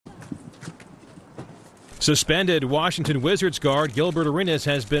Suspended Washington Wizards guard Gilbert Arenas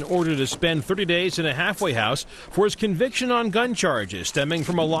has been ordered to spend 30 days in a halfway house for his conviction on gun charges stemming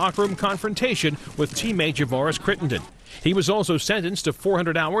from a locker room confrontation with teammate Javaris Crittenden. He was also sentenced to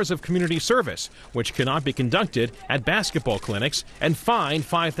 400 hours of community service, which cannot be conducted at basketball clinics, and fined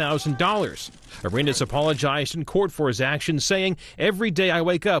 $5,000. Arenas apologized in court for his actions, saying, "Every day I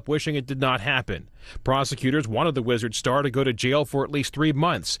wake up wishing it did not happen." Prosecutors wanted the Wizards star to go to jail for at least 3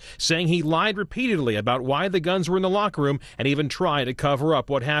 months, saying he lied repeatedly about why the guns were in the locker room and even tried to cover up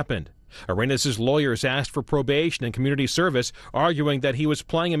what happened. Arenas' lawyers asked for probation and community service, arguing that he was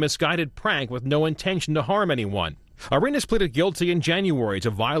playing a misguided prank with no intention to harm anyone. Arenas pleaded guilty in January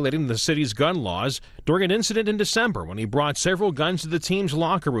to violating the city's gun laws during an incident in December when he brought several guns to the team's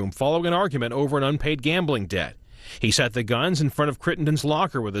locker room following an argument over an unpaid gambling debt. He set the guns in front of Crittenden's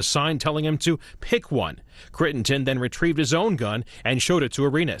locker with a sign telling him to pick one. Crittenden then retrieved his own gun and showed it to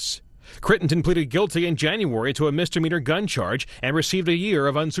Arenas. Crittenden pleaded guilty in January to a misdemeanor gun charge and received a year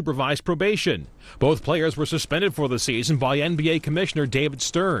of unsupervised probation. Both players were suspended for the season by NBA Commissioner David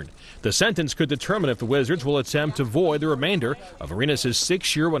Stern. The sentence could determine if the Wizards will attempt to void the remainder of Arenas'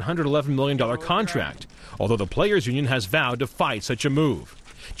 6-year, $111 million contract, although the Players Union has vowed to fight such a move.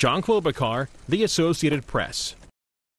 John Klobuchar, The Associated Press.